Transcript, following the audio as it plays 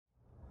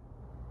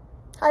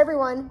Hi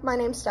everyone, my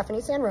name's Stephanie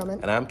Sanroman.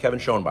 And I'm Kevin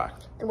Schoenbach.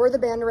 And we're the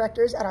band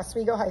directors at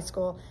Oswego High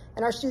School,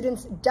 and our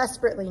students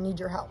desperately need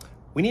your help.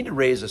 We need to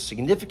raise a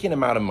significant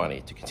amount of money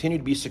to continue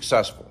to be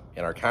successful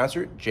in our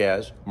concert,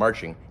 jazz,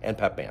 marching, and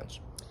pep bands.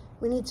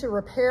 We need to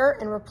repair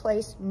and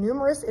replace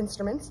numerous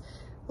instruments,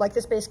 like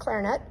this bass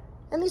clarinet,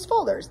 and these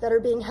folders that are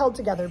being held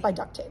together by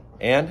duct tape.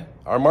 And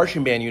our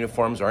marching band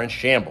uniforms are in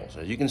shambles,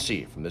 as you can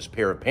see from this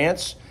pair of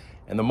pants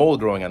and the mold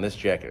growing on this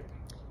jacket.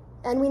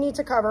 And we need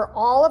to cover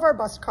all of our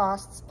bus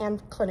costs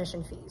and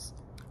clinician fees.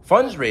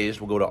 Funds raised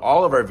will go to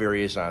all of our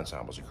various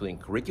ensembles, including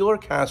curricular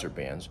concert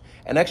bands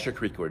and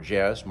extracurricular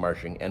jazz,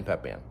 marching, and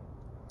pep band.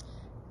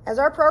 As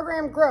our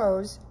program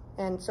grows,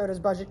 and so does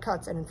budget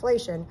cuts and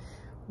inflation,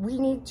 we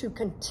need to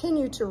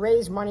continue to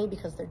raise money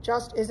because there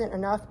just isn't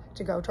enough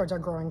to go towards our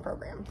growing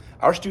program.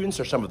 Our students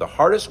are some of the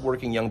hardest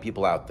working young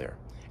people out there,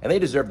 and they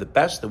deserve the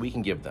best that we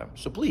can give them.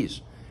 So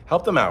please,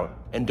 help them out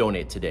and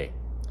donate today.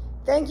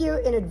 Thank you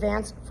in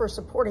advance for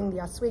supporting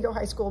the Oswego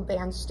High School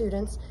band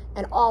students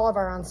and all of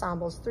our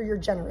ensembles through your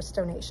generous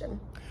donation.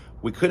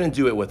 We couldn't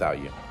do it without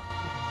you.